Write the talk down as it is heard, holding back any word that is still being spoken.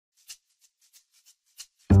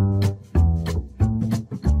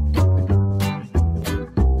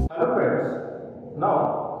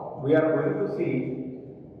we are going to see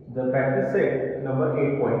the practice set number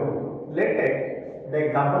 8.2. Let's take the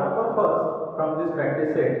example number first from this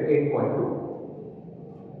practice set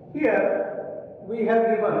 8.2. Here we have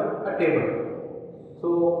given a table. So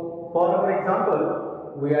for our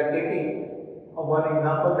example, we are taking one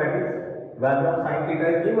example, that is value of sin theta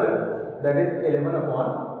is given, that is 11 upon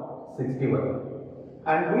 61.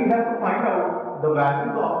 And we have to find out the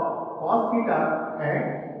values of cos theta and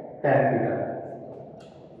tan theta.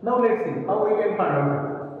 Now let's see how we can find out it.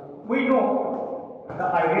 We know the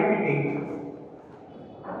identity,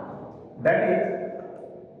 that is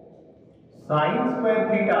sin square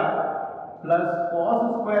theta plus cos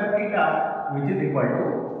square theta, which is equal to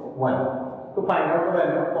 1, to find out the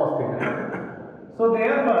value of cos theta. So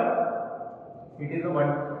therefore it is a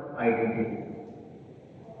one identity.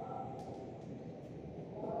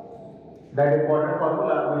 That important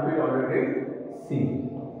formula which we already seen.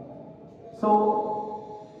 So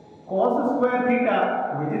cos square theta,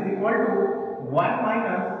 which is equal to 1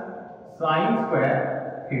 minus sin square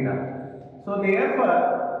theta. So therefore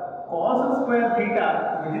cos square theta,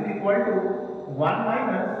 which is equal to 1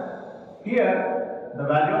 minus, here the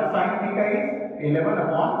value of sin theta is 11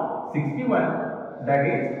 upon 61, that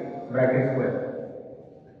is bracket square.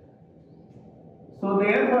 So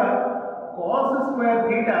therefore cos square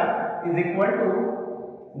theta is equal to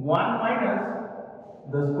 1 minus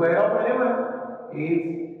the square of 11 is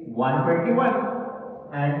 121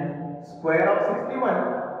 and square of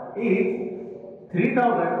 61 is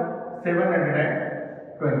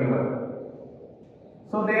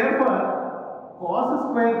 3721. So therefore cos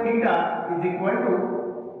square theta is equal to,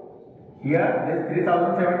 here this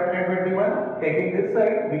 3721, taking this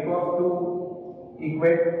side because to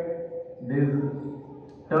equate these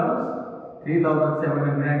terms,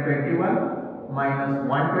 3721 minus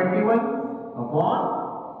 121 upon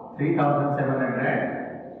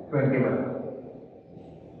 3721.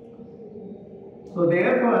 So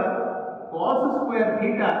therefore cos square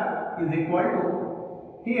theta is equal to,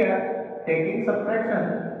 here taking subtraction,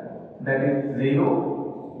 that is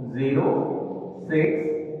 0, 0, 6,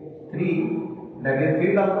 3, that is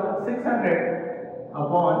 3600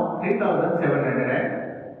 upon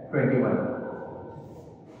 3721.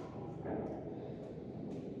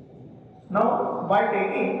 Now by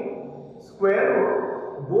taking square root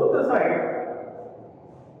both the sides,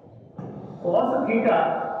 cos theta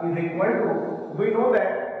is equal to, we know that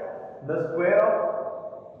the square of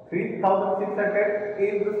 3600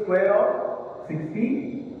 is the square of 60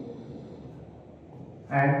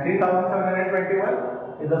 and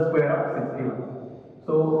 3721 is the square of 61.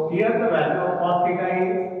 So here the value of cos theta is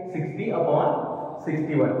 60 upon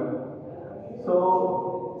 61. So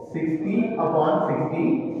 60 upon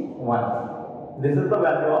 61. This is the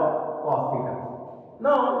value of cos theta.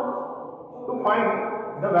 Now to find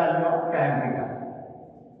the value of tan theta.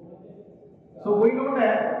 So we know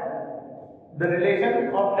that the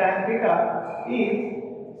relation of tan theta is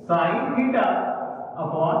sin theta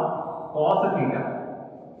upon cos theta.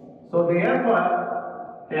 So therefore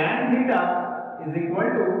tan theta is equal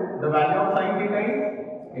to, the value of sin theta is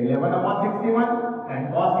 11 upon 61 and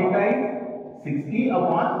cos theta is 60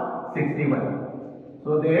 upon 61. So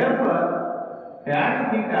therefore tan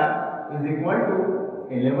theta is equal to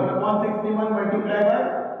 11 upon 61 multiplied by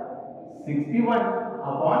 61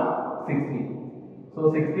 upon 60. So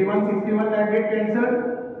 61 that get cancelled.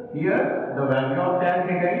 Here the value of tan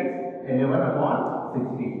theta is 11 upon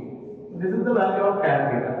 60. This is the value of tan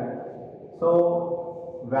theta. So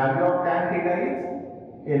value of tan theta is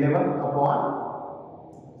 11 upon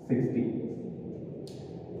 60.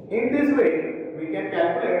 In this way we can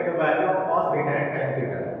calculate the value of cos theta and tan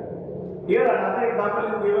theta. Here another example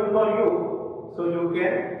is given for you, so you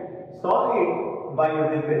can solve it by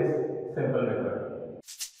using this simple method.